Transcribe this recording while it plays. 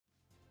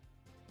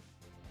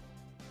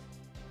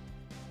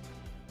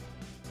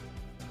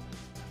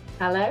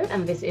Hello,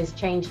 and this is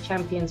Change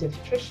Champions with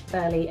Trish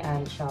Burley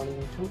and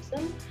Charlene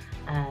Thompson.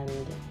 And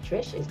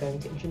Trish is going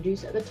to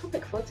introduce the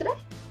topic for today.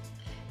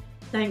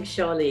 Thanks,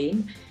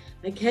 Charlene.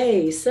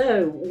 Okay,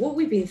 so what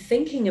we've been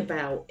thinking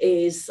about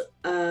is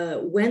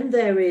when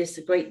there is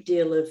a great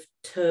deal of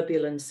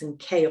turbulence and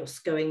chaos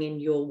going in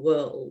your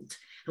world.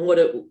 And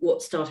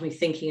what started me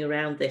thinking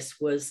around this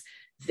was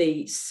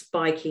the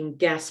spiking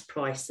gas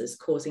prices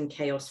causing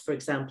chaos, for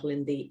example,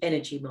 in the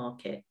energy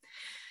market.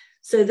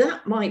 So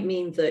that might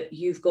mean that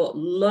you've got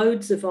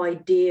loads of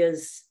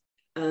ideas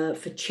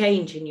for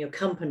change in your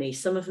company,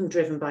 some of them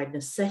driven by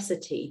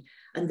necessity,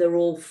 and they're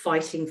all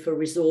fighting for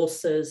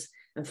resources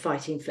and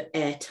fighting for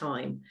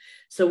airtime.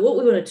 So what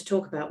we wanted to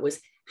talk about was,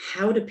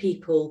 how do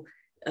people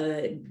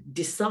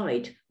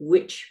decide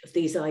which of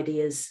these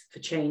ideas for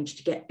change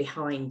to get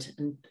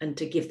behind and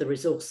to give the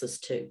resources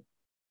to?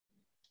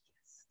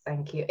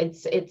 Thank you.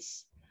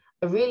 It's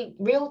a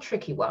real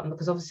tricky one,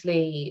 because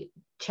obviously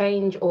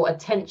change or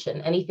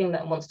attention, anything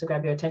that wants to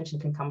grab your attention,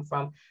 can come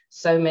from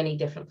so many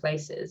different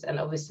places. And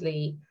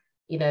obviously,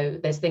 you know,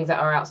 there's things that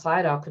are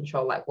outside our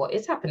control, like what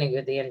is happening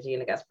with the energy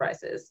and the gas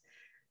prices.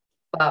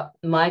 But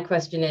my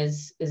question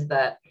is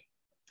that,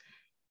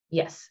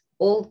 yes,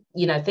 all,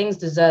 you know, things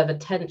deserve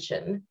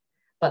attention,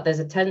 but there's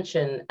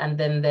attention and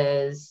then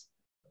there's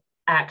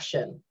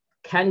action.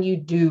 Can you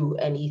do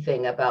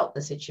anything about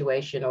the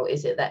situation? Or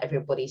is it that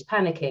everybody's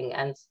panicking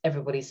and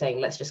everybody's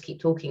saying, let's just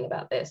keep talking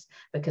about this?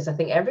 Because I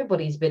think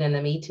everybody's been in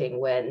a meeting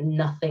where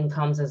nothing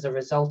comes as a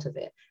result of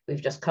it.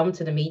 We've just come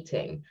to the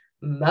meeting,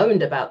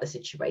 moaned about the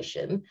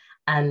situation,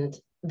 and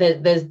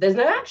there's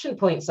no action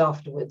points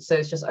afterwards. So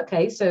it's just,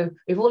 okay, so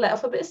we've all let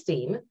off a bit of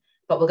steam,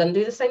 but we're going to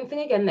do the same thing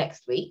again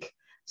next week.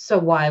 So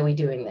why are we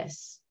doing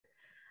this?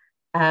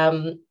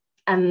 And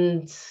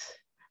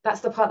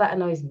that's the part that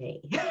annoys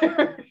me.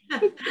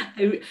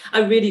 I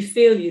really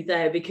feel you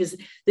there, because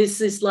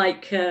this is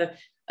like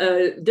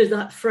there's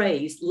that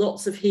phrase,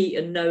 lots of heat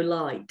and no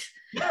light.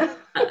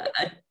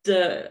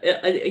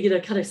 You know,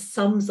 kind of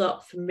sums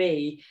up for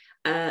me.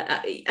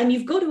 And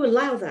you've got to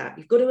allow that.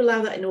 You've got to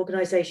allow that in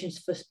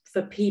organizations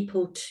for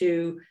people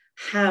to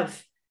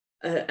have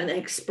and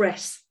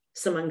express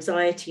some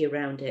anxiety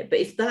around it. But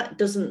if that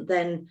doesn't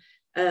then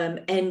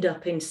end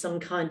up in some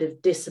kind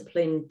of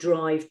disciplined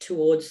drive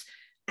towards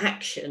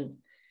action,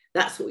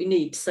 that's what we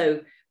need.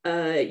 So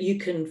you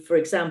can, for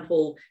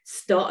example,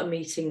 start a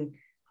meeting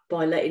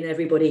by letting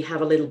everybody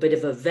have a little bit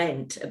of a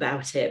vent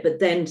about it,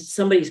 but then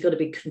somebody's got to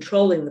be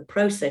controlling the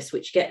process,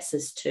 which gets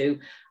us to,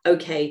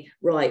 okay,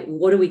 right,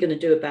 what are we going to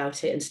do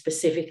about it? And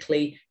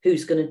specifically,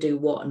 who's going to do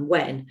what and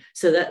when?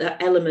 So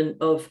that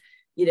element of,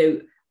 you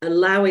know,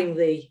 allowing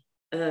the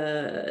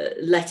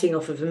letting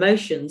off of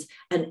emotions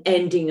and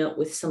ending up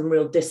with some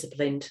real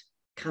disciplined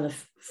kind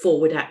of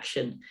forward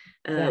action,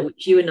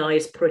 which you and I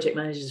as project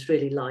managers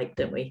really like,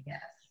 don't we? Yeah.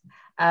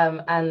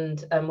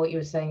 And what you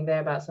were saying there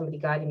about somebody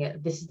guiding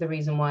it, this is the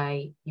reason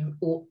why you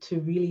ought to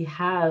really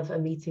have a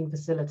meeting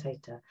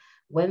facilitator.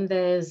 When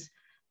there's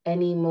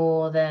any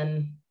more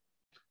than,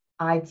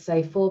 I'd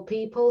say, 4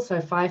 people,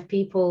 so 5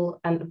 people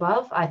and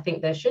above, I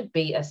think there should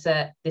be a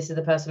set, this is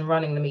the person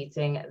running the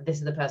meeting, this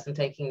is the person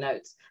taking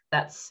notes.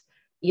 That's,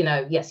 you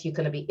know, yes, you're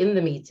going to be in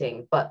the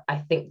meeting, but I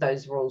think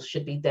those roles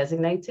should be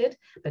designated,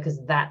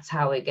 because that's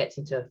how it gets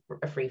into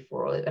a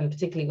free-for-all. And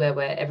particularly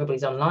where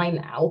everybody's online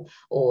now,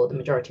 or the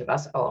majority of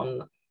us are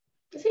on,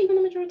 is it even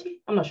the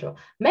majority? I'm not sure.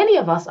 Many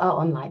of us are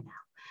online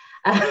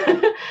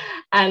now.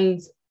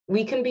 And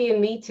we can be in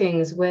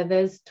meetings where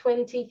there's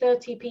 20,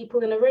 30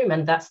 people in a room,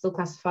 and that's still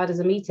classified as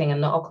a meeting and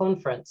not a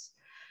conference.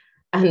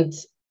 And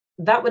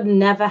that would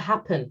never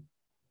happen,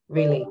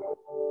 really,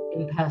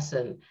 in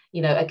person.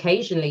 You know,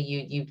 occasionally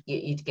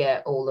you'd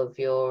get all of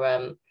your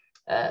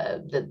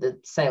the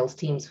sales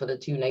teams for the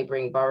 2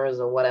 neighboring boroughs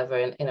or whatever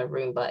in a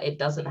room, but it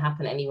doesn't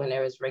happen anywhere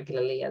near as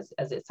regularly as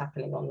it's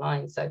happening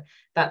online. So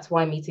that's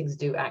why meetings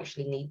do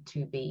actually need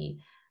to be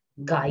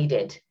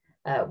guided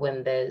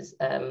when there's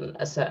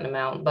a certain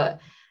amount.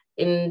 But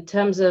in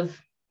terms of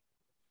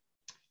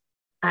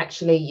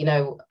actually, you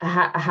know,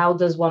 how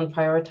does one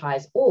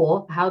prioritize,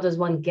 or how does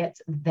one get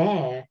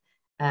their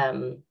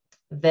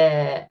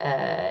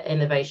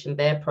innovation,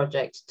 their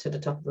project to the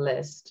top of the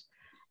list?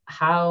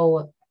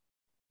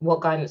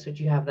 What guidance would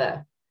you have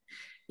there?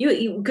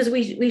 Because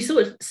we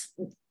sort of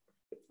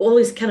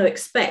always kind of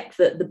expect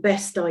that the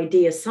best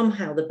idea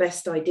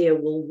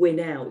will win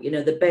out, you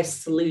know, the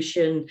best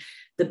solution,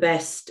 the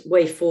best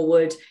way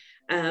forward.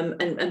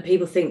 And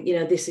people think, you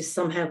know, this is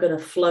somehow going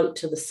to float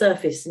to the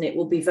surface and it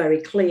will be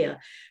very clear.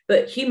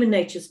 But human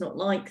nature's not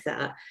like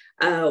that.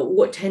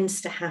 What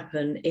tends to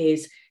happen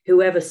is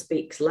whoever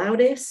speaks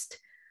loudest,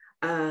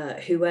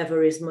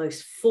 whoever is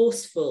most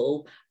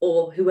forceful,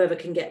 or whoever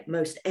can get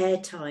most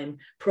airtime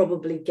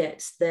probably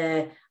gets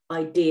their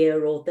idea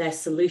or their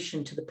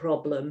solution to the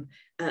problem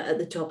at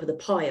the top of the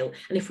pile.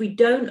 And if we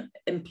don't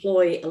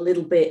employ a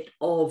little bit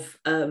of,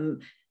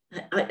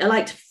 I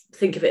like to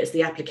think of it as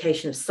the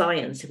application of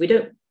science. If we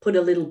don't put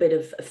a little bit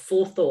of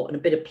forethought and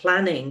a bit of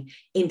planning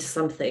into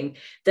something,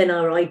 then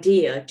our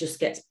idea just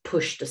gets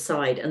pushed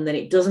aside, and then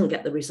it doesn't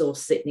get the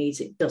resources it needs,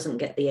 it doesn't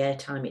get the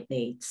airtime it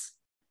needs.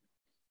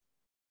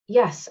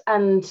 Yes,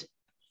 and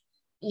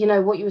you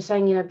know what you were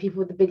saying, you know, people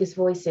with the biggest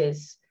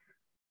voices,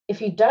 if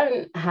you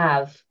don't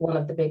have one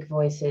of the big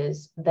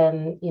voices,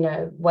 then, you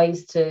know,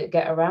 ways to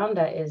get around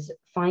it is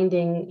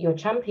finding your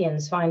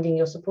champions, finding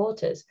your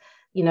supporters,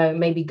 you know,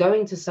 maybe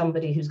going to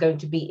somebody who's going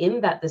to be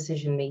in that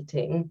decision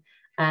meeting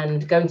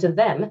and going to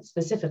them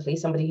specifically,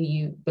 somebody who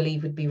you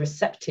believe would be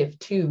receptive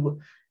to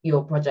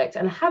your project,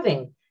 and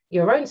having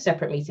your own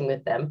separate meeting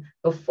with them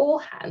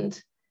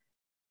beforehand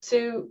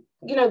to,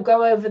 you know,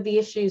 go over the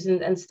issues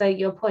and state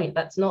your point.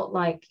 That's not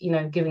like, you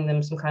know, giving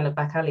them some kind of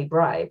back alley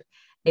bribe.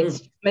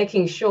 It's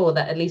making sure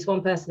that at least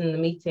one person in the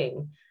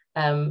meeting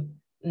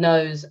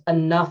knows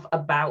enough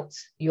about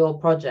your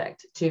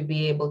project to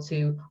be able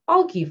to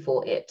argue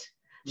for it,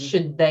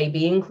 should they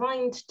be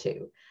inclined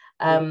to.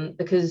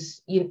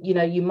 Because you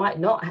know, you might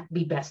not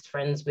be best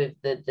friends with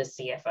the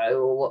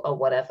CFO or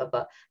whatever,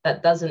 but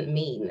that doesn't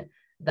mean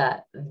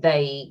that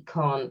they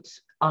can't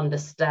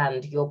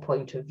understand your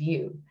point of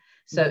view.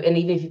 So, and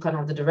even if you can't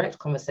have the direct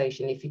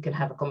conversation, if you can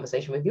have a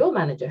conversation with your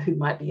manager who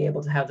might be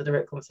able to have the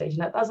direct conversation,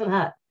 that doesn't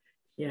hurt.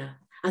 Yeah,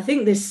 I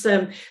think this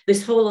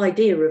this whole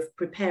idea of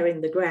preparing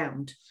the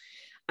ground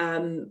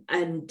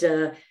and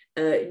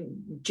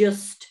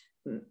just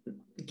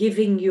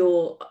giving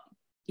your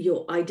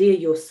idea,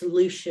 your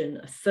solution,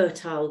 a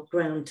fertile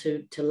ground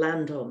to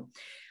land on.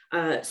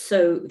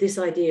 So this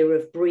idea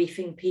of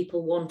briefing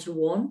people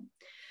one-to-one,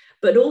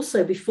 but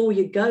also before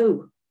you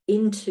go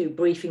into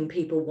briefing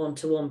people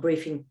one-to-one,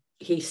 briefing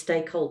key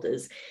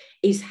stakeholders,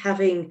 is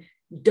having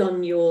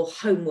done your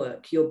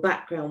homework, your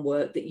background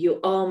work, that you're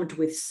armed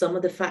with some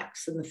of the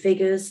facts and the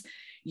figures,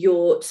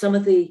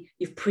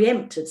 you've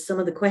preempted some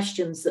of the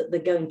questions that they're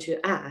going to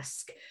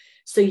ask,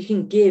 so you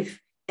can give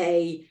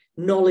a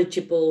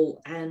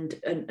knowledgeable and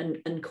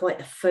quite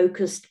a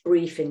focused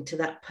briefing to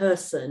that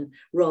person,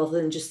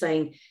 rather than just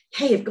saying,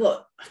 hey, I've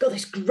got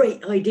this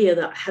great idea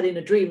that I had in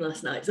a dream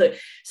last night. So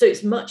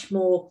it's much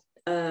more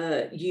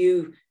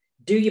you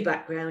do your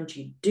background,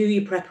 you do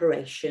your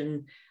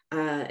preparation.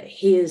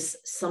 Here's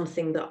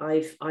something that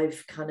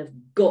I've kind of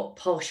got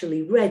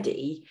partially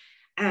ready,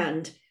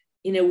 and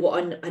you know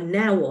what I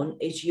now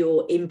want is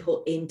your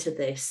input into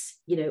this.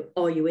 You know,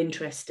 are you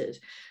interested?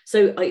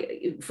 So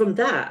from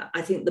that,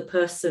 I think the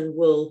person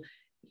will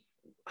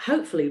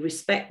hopefully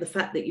respect the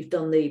fact that you've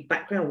done the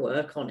background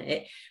work on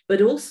it,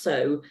 but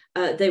also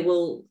they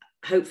will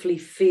hopefully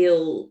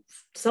feel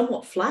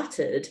somewhat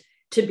flattered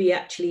to be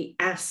actually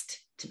asked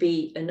to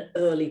be an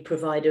early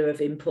provider of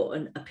input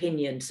and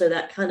opinion. So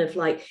that kind of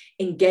like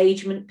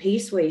engagement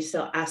piece where you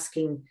start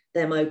asking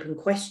them open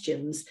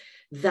questions,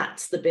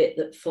 that's the bit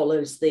that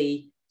follows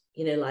the,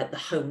 you know, like the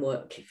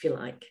homework, if you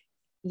like.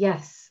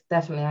 Yes,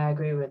 definitely. I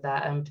agree with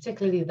that. And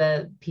particularly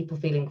the people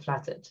feeling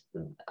flattered.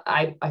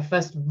 I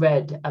first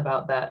read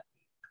about that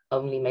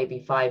only maybe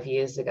 5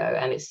 years ago,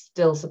 and it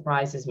still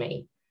surprises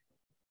me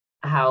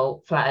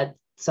how flattered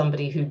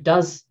somebody who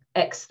does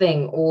X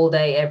thing all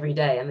day, every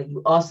day, and then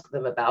you ask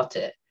them about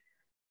it.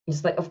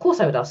 It's like, of course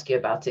I would ask you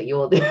about it.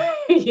 You're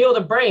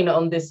the brain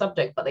on this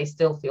subject, but they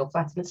still feel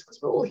flattered. It's because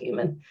we're all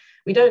human.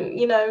 We don't,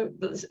 you know,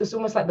 it's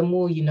almost like the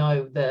more you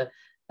know, the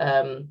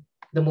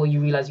more you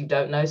realize you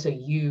don't know. So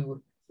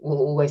you will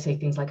always say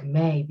things like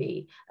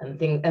maybe and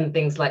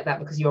things like that,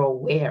 because you're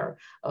aware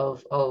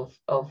of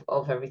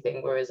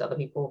everything, whereas other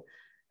people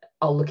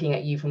are looking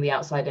at you from the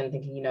outside and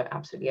thinking you know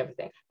absolutely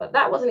everything. But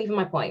that wasn't even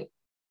my point.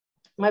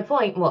 My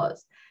point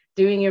was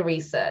doing your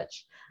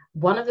research.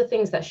 One of the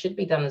things that should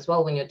be done as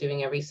well when you're doing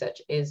your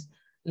research is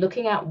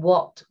looking at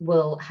what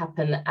will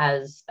happen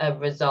as a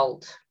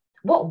result,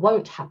 what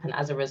won't happen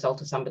as a result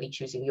of somebody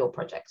choosing your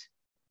project.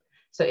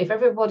 So if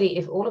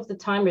all of the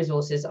time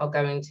resources are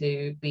going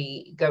to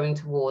be going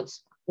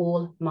towards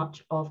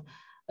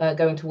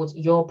going towards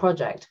your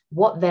project,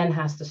 what then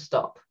has to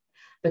stop?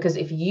 Because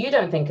if you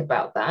don't think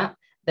about that,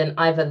 then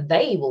either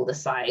they will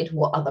decide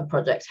what other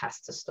projects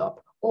has to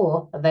stop,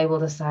 or they will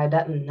decide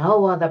that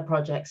no other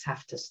projects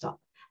have to stop.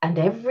 And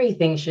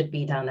everything should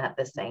be done at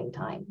the same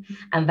time.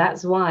 And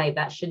that's why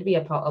that should be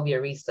a part of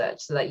your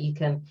research, so that you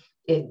can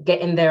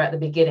get in there at the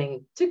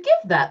beginning to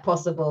give that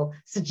possible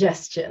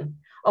suggestion.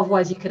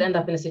 Otherwise, you could end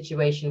up in a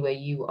situation where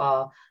you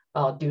are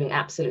doing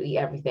absolutely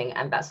everything,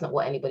 and that's not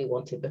what anybody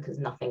wanted, because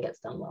nothing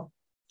gets done well.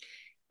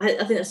 I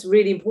think that's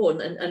really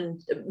important.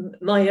 And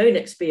my own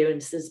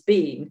experience has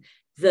been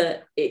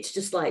that it's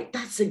just like,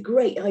 that's a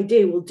great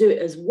idea, we'll do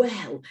it as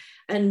well.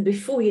 And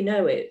before you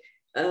know it,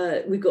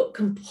 we've got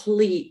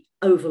complete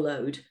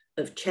overload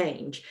of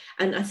change.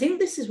 And I think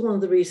this is one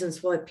of the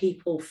reasons why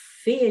people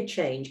fear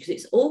change, because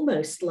it's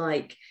almost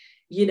like,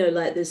 you know,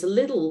 like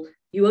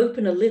you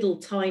open a little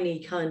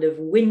tiny kind of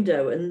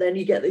window and then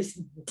you get this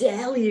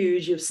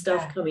deluge of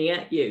stuff coming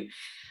at you.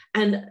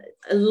 And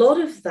a lot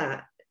of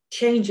that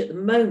change at the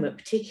moment,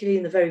 particularly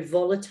in the very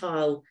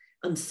volatile,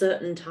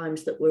 uncertain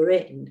times that we're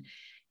in,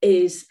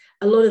 is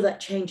a lot of that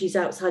change is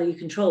outside of your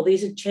control.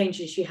 These are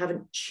changes you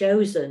haven't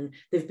chosen.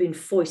 They've been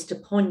foisted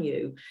upon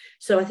you.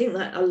 So I think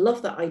that I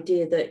love that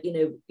idea that, you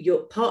know,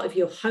 your part of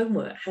your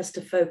homework has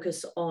to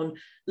focus on,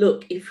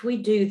 look, if we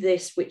do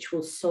this, which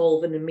will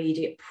solve an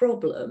immediate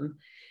problem,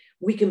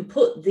 we can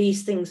put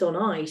these things on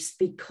ice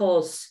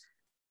because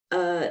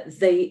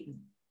there's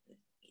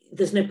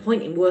no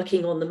point in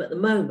working on them at the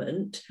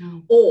moment,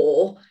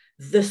 or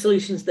the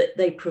solutions that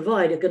they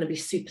provide are going to be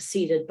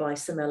superseded by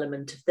some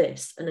element of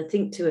this. And I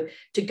think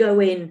to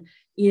go in,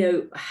 you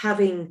know,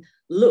 having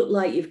looked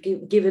like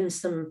you've given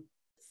some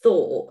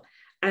thought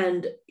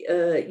and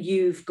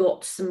you've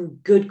got some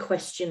good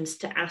questions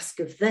to ask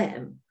of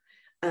them,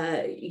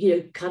 you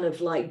know, kind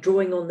of like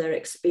drawing on their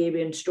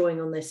experience, drawing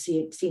on their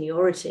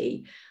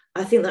seniority,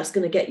 I think that's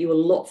going to get you a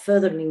lot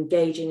further in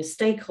engaging a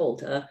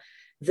stakeholder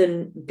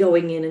than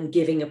going in and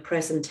giving a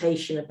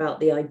presentation about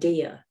the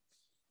idea.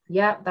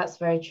 Yeah, that's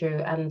very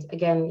true. And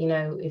again, you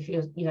know, if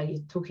you're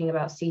talking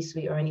about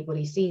C-suite or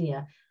anybody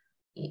senior,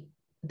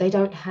 they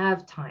don't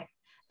have time.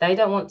 They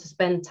don't want to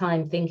spend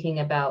time thinking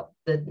about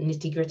the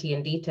nitty-gritty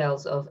and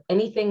details of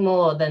anything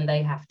more than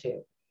they have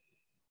to,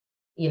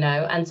 you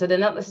know, and so they're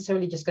not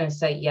necessarily just going to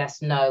say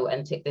yes, no,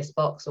 and tick this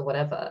box or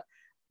whatever.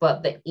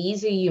 But the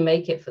easier you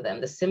make it for them,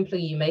 the simpler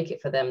you make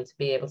it for them to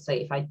be able to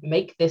say, if I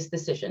make this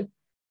decision,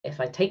 if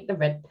I take the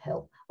red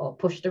pill or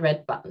push the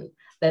red button,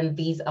 then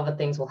these other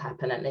things will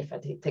happen. And if I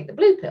take the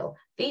blue pill,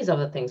 these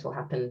other things will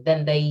happen.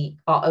 Then they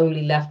are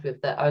only left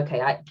with the,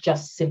 okay, I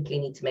just simply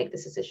need to make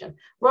this decision,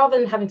 rather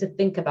than having to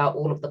think about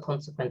all of the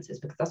consequences,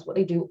 because that's what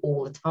they do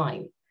all the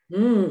time.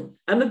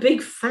 I'm a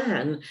big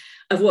fan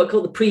of what I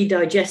call the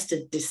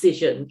pre-digested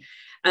decision.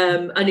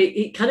 And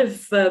it kind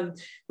of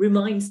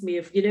reminds me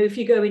of, you know, if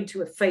you go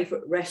into a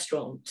favorite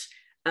restaurant,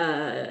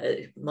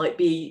 it might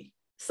be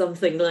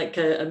something like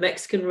a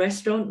Mexican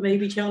restaurant,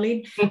 maybe,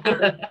 Charlene.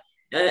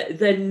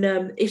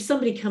 Then if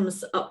somebody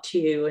comes up to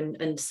you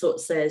and sort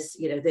of says,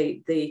 you know,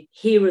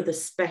 here are the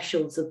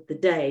specials of the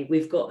day,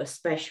 we've got a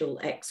special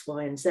X,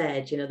 Y, and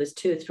Z, you know, there's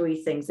 2 or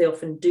 3 things, they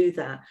often do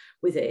that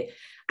with it.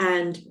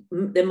 And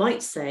they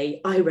might say,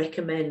 I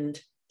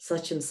recommend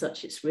such and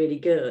such, it's really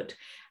good.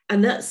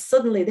 And that's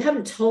suddenly, they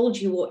haven't told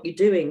you what you're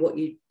doing, what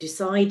you're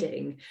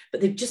deciding, but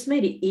they've just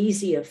made it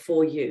easier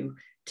for you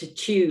to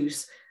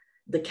choose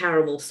the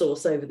caramel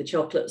sauce over the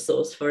chocolate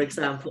sauce, for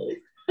example.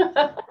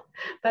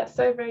 That's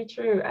so very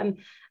true. And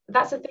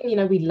that's the thing, you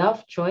know, we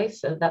love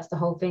choice. And that's the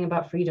whole thing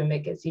about freedom.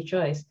 It gives you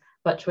choice,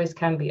 but choice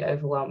can be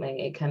overwhelming.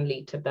 It can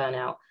lead to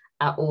burnout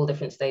at all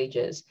different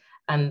stages.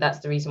 And that's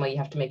the reason why you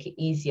have to make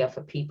it easier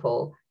for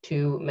people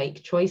to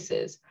make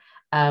choices.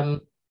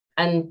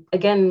 And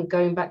again,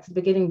 going back to the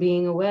beginning,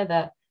 being aware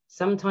that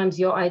sometimes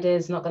your idea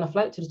is not going to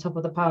float to the top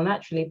of the pile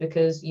naturally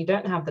because you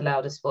don't have the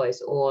loudest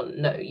voice, or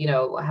no, you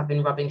know, have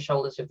been rubbing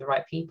shoulders with the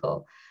right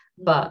people.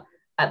 But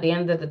at the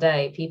end of the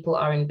day, people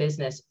are in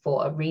business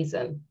for a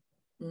reason.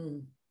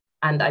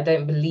 And I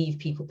don't believe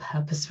people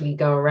purposefully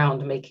go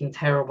around making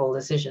terrible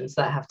decisions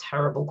that have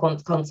terrible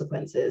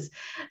consequences.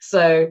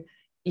 So,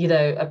 you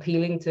know,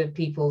 appealing to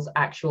people's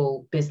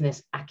actual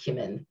business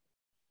acumen.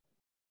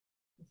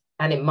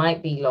 And it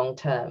might be long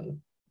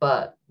term,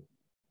 but,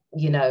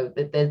 you know,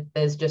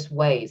 there's just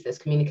ways, there's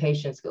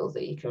communication skills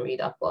that you can read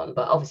up on.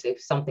 But obviously,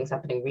 if something's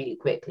happening really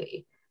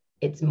quickly,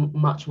 it's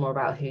much more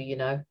about who you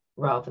know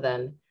rather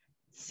than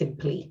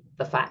simply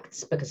the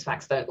facts, because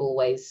facts don't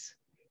always,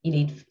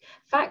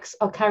 facts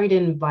are carried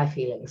in by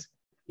feelings.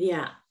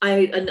 Yeah,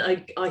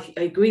 I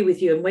agree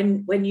with you.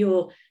 And when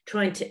you're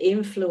trying to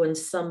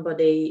influence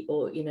somebody,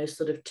 or, you know,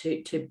 sort of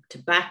to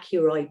back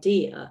your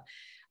idea,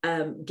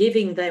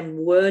 giving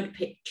them word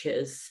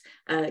pictures,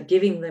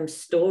 giving them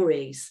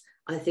stories,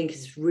 I think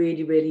is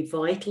really, really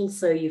vital.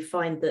 So you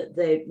find that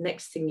the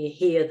next thing you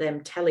hear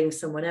them telling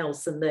someone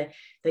else, and they're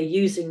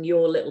using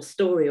your little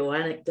story or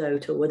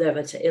anecdote or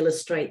whatever to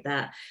illustrate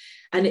that.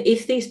 And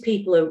if these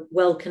people are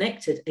well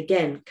connected,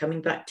 again,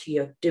 coming back to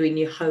your doing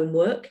your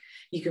homework,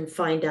 you can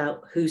find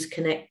out who's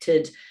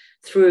connected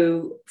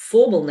through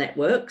formal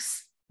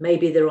networks.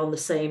 Maybe they're on the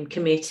same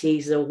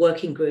committees or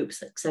working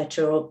groups,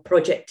 etc., or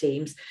project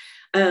teams.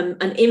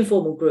 And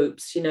informal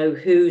groups, you know,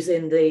 who's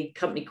in the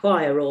company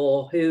choir,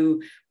 or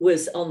who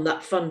was on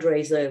that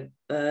fundraiser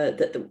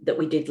that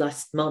we did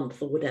last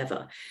month or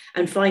whatever,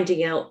 and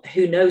finding out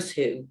who knows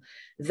who.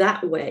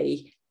 That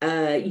way,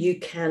 you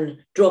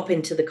can drop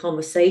into the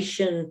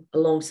conversation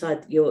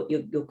alongside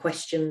your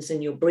questions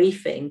and your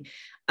briefing,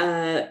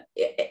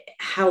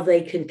 how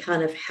they can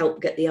kind of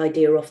help get the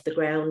idea off the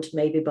ground,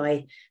 maybe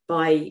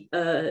by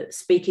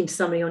speaking to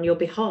somebody on your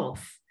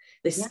behalf.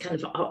 This is kind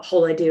of a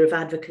whole idea of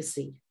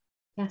advocacy.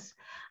 Yes.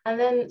 And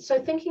then, so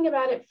thinking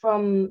about it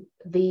from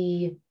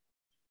the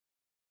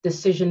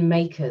decision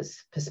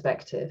maker's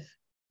perspective,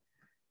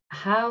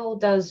 how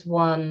does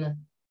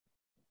one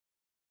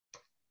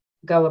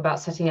go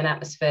about setting an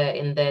atmosphere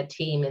in their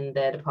team, in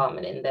their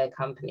department, in their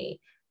company,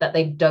 that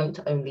they don't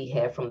only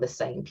hear from the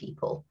same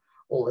people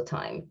all the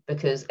time?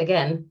 Because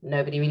again,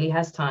 nobody really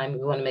has time.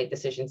 We want to make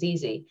decisions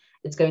easy.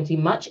 It's going to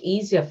be much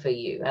easier for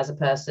you as a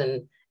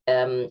person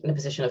in a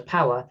position of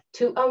power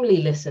to only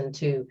listen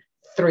to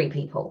 3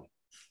 people.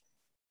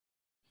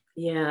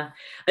 Yeah,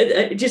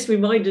 it just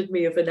reminded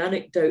me of an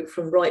anecdote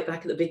from right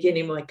back at the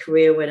beginning of my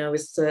career when I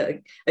was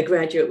a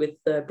graduate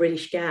with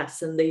British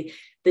Gas, and the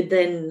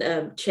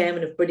then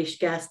chairman of British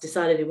Gas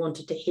decided he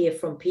wanted to hear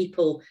from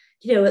people,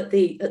 at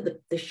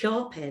the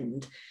sharp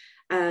end,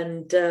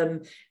 and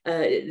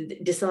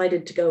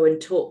decided to go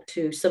and talk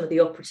to some of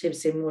the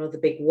operatives in one of the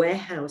big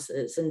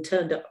warehouses, and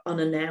turned up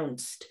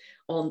unannounced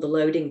on the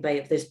loading bay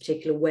of this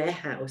particular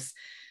warehouse.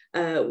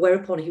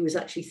 Whereupon he was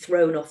actually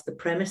thrown off the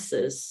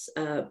premises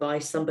by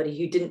somebody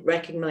who didn't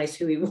recognize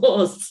who he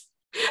was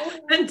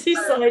and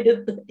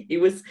decided that he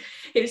was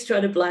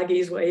trying to blag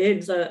his way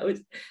in. So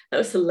that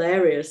was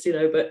hilarious,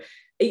 But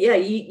yeah,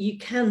 you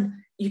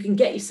can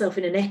get yourself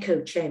in an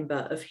echo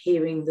chamber of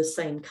hearing the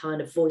same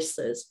kind of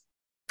voices.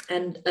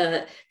 And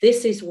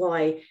this is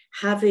why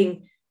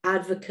having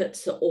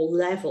advocates at all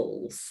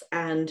levels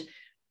and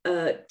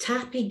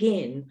tapping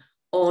in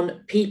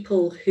on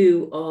people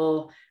who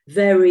are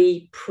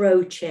very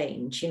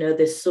pro-change,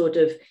 this sort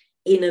of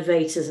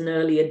innovators and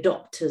early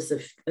adopters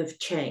of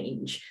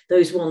change,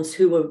 those ones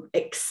who are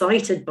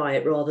excited by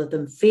it rather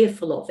than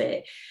fearful of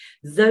it,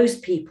 those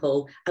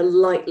people are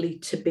likely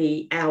to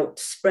be out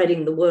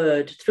spreading the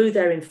word through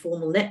their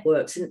informal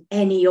networks and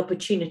any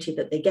opportunity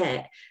that they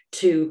get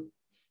to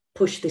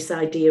push this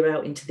idea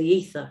out into the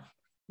ether.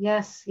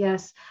 Yes.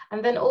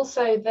 And then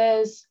also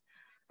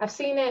I've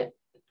seen it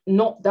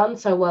not done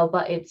so well,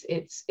 but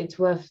it's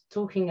worth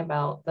talking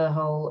about the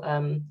whole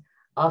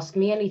Ask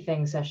Me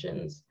Anything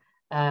sessions,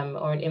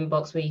 or an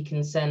inbox where you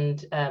can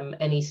send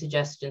any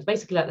suggestions,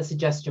 basically like the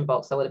suggestion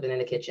box that would have been in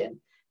the kitchen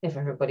if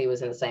everybody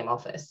was in the same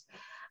office.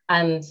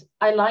 And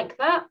I like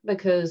that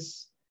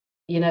because,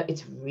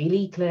 it's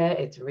really clear,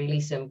 it's really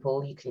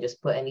simple. You can just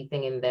put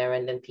anything in there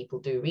and then people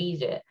do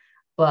read it.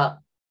 But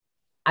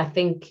I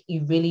think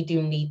you really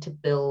do need to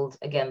build,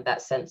 again,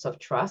 that sense of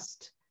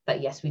trust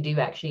that, yes, we do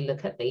actually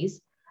look at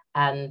these,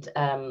 and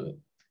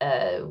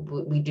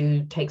we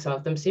do take some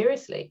of them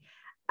seriously.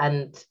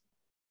 And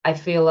I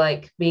feel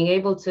like being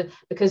able to,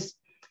 because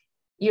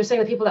you're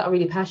saying the people that are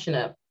really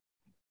passionate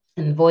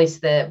and voice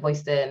their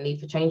need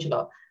for change a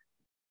lot,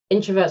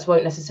 introverts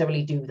won't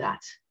necessarily do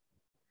that.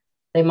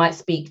 They might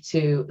speak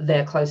to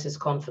their closest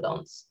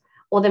confidants,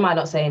 or they might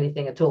not say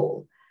anything at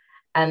all.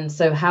 And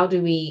so how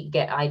do we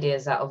get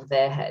ideas out of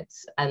their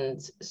heads? And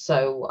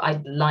so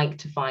I'd like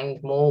to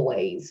find more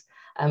ways.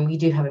 And we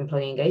do have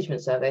employee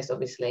engagement surveys,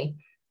 obviously,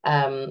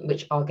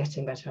 which are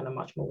getting better and are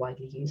much more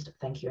widely used.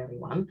 Thank you,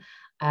 everyone.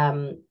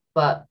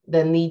 But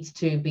there needs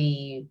to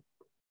be,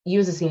 you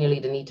as a senior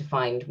leader need to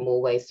find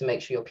more ways to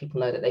make sure your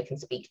people know that they can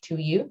speak to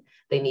you.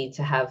 They need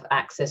to have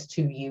access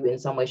to you in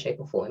some way, shape,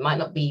 or form. It might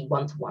not be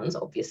one-to-ones,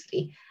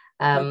 obviously,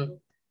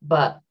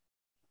 but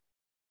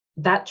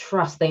that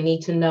trust, they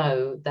need to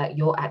know that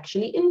you're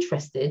actually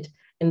interested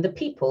in the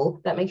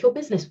people that make your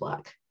business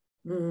work.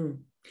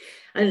 And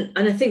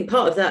I think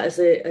part of that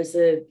as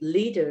a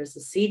leader, as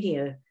a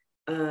senior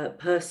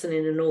person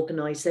in an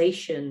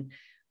organization,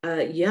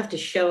 you have to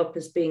show up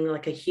as being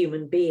like a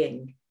human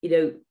being,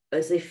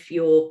 as if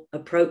you're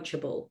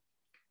approachable,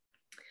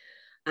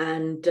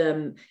 and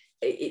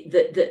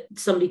that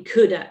somebody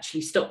could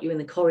actually stop you in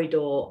the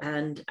corridor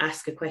and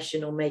ask a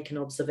question or make an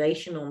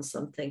observation on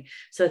something.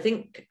 So I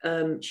think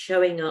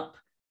showing up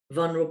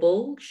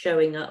vulnerable,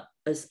 showing up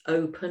as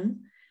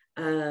open,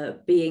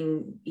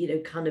 being,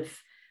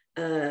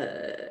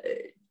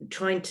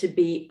 trying to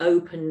be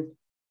open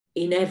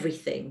in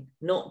everything,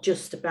 not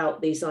just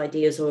about these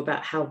ideas or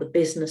about how the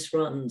business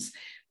runs,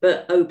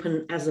 but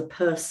open as a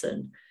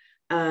person,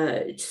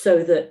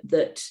 so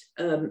that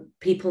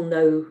people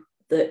know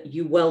that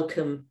you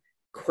welcome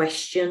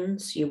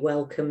questions, you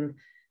welcome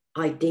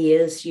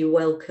ideas, you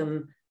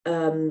welcome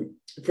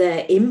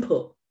their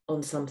input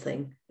on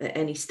something at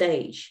any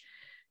stage.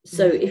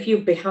 So if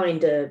you're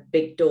behind a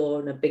big door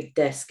and a big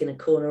desk in a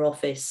corner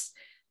office,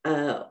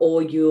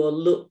 or you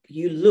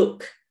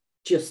look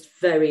just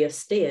very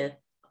austere,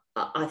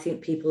 I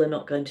think people are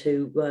not going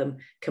to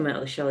come out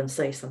of the shell and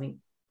say something.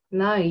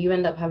 No, you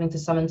end up having to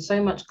summon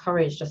so much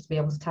courage just to be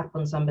able to tap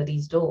on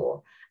somebody's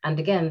door. And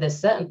again, there's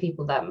certain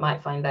people that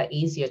might find that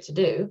easier to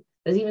do.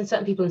 There's even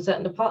certain people in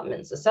certain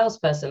departments. A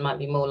salesperson might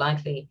be more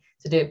likely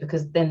to do it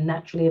because they're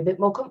naturally a bit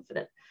more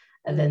confident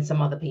than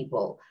some other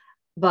people.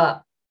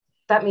 But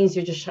that means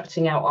you're just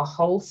shutting out a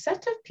whole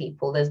set of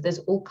people. There's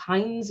all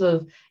kinds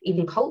of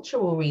even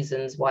cultural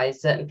reasons why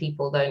certain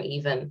people don't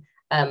even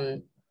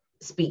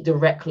speak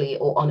directly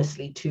or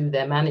honestly to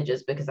their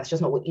managers, because that's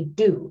just not what you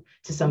do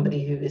to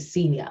somebody who is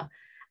senior.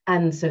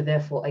 And so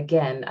therefore,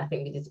 again, I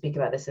think we did speak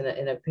about this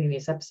in a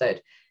previous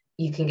episode.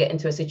 You can get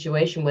into a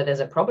situation where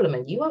there's a problem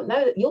and you won't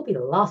know that. You'll be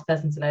the last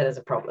person to know there's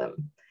a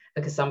problem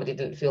because somebody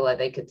didn't feel like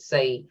they could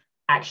say,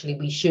 actually,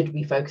 we should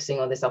be focusing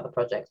on this other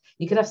project.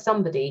 You could have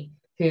somebody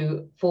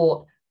who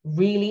fought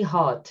really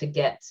hard to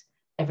get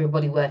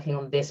everybody working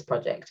on this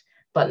project,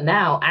 but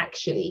now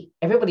actually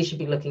everybody should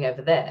be looking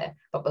over there.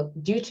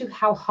 But due to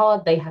how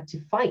hard they had to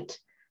fight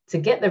to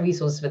get the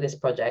resources for this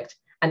project,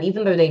 and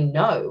even though they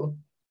know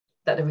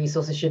that the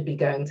resources should be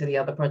going to the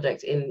other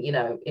project in, you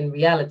know, in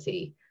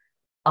reality,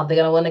 are they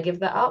going to want to give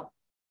that up?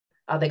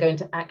 Are they going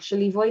to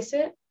actually voice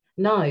it?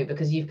 No,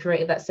 because you've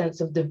created that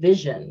sense of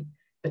division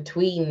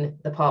between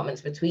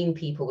departments, between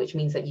people, which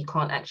means that you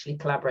can't actually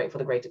collaborate for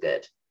the greater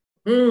good.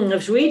 I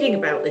was reading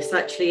about this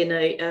actually in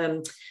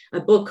a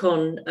book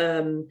on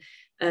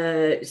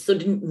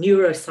sort of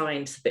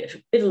neuroscience, a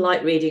bit of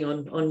light reading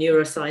on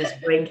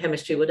neuroscience, brain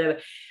chemistry, whatever.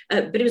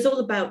 But it was all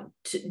about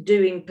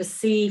doing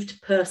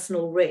perceived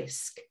personal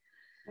risk.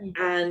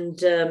 And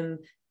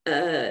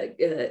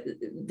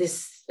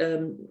this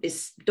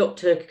is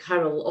Dr.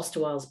 Carol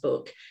Osterweil's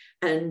book.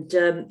 And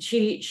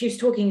she was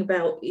talking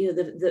about, you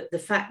know, the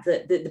fact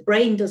that the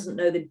brain doesn't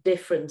know the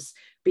difference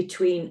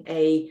between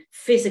a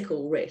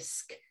physical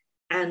risk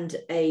and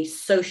a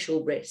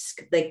social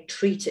risk. They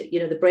treat it, you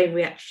know, the brain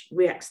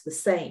reacts the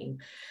same.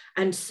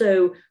 And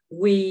so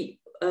we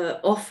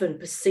often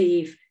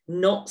perceive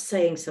not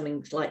saying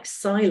something like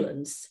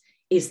silence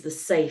is the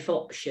safe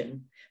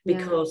option,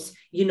 because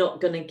you're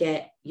not going to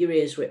get your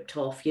ears ripped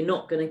off. You're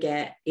not going to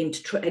get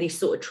into any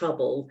sort of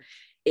trouble.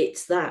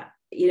 It's that,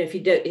 you know, if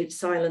you don't,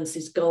 silence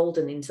is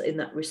golden in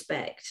that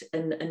respect.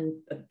 And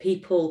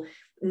people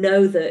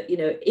know that, you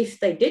know, if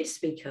they did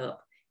speak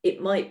up,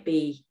 it might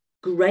be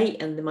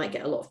great, and they might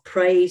get a lot of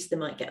praise, they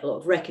might get a lot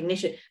of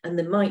recognition, and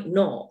they might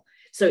not.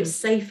 So it's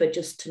safer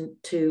just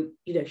to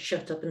you know,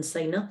 shut up and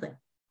say nothing.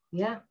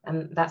 Yeah,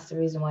 and that's the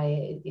reason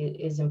why it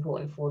is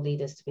important for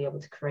leaders to be able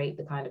to create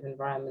the kind of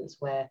environments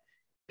where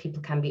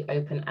people can be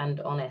open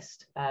and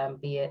honest,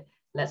 be it,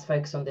 let's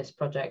focus on this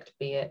project,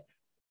 be it,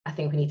 I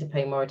think we need to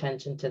pay more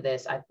attention to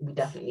this. We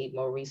definitely need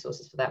more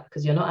resources for that,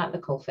 because you're not at the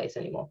coalface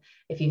anymore.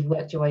 If you've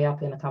worked your way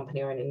up in a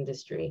company or an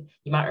industry,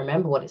 you might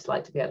remember what it's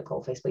like to be at the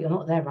coalface, but you're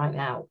not there right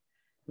now.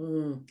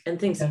 And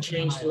things have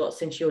changed a lot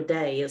since your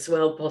day as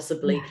well,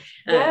 possibly.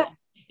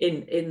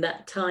 In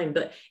that time.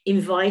 But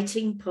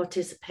inviting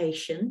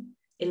participation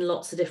in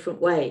lots of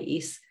different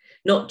ways,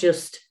 not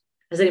just,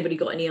 has anybody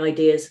got any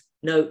ideas?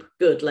 Nope,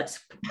 good, let's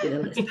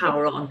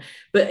power on.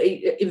 But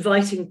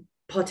inviting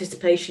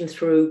participation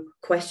through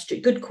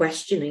good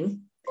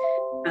questioning,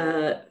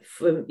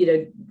 from, you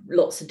know,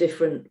 lots of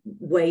different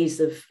ways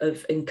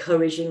of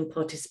encouraging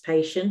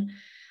participation,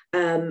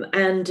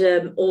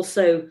 and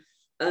also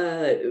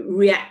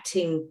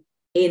reacting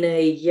in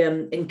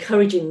a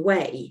encouraging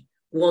way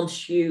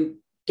once you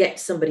get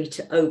somebody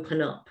to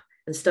open up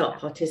and start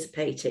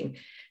participating.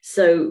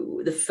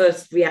 So the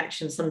first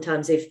reaction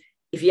sometimes, if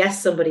you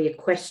ask somebody a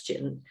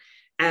question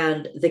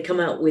and they come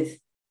out with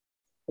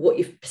what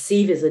you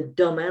perceive as a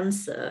dumb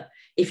answer,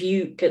 if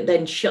you can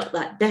then shut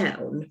that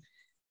down,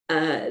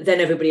 then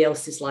everybody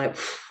else is like,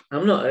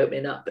 I'm not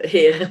opening up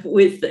here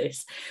with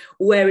this.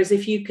 Whereas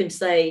if you can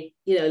say,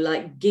 you know,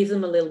 like, give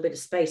them a little bit of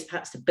space,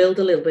 perhaps to build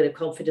a little bit of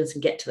confidence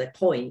and get to their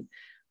point,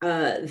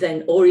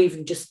 then, or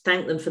even just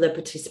thank them for their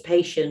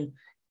participation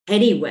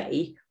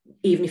anyway,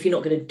 even if you're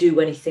not going to do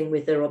anything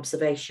with their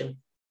observation.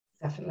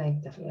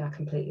 Definitely, I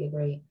completely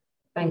agree.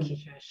 Thank you,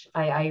 Trish.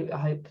 I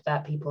hope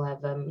that people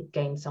have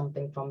gained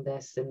something from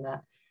this, and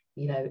that,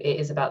 you know, it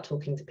is about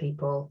talking to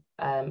people.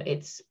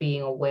 It's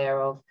being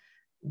aware of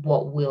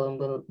what will and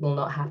will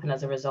not happen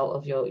as a result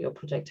of your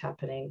project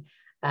happening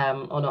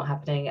or not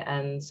happening,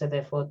 and so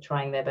therefore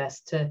trying their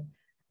best to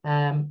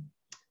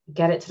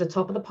get it to the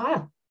top of the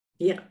pile.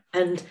 Yeah,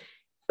 and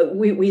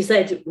we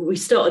said we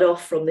started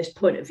off from this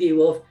point of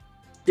view of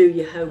do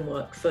your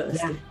homework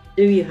first. Yeah.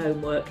 Do your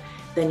homework,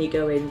 then you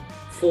go in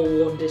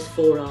forewarned is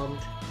forearmed.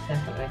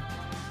 Definitely.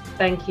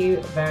 Thank you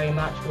very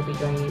much. We'll be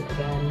joining you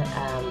again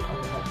on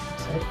the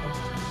next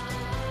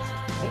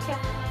episode. Take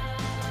care.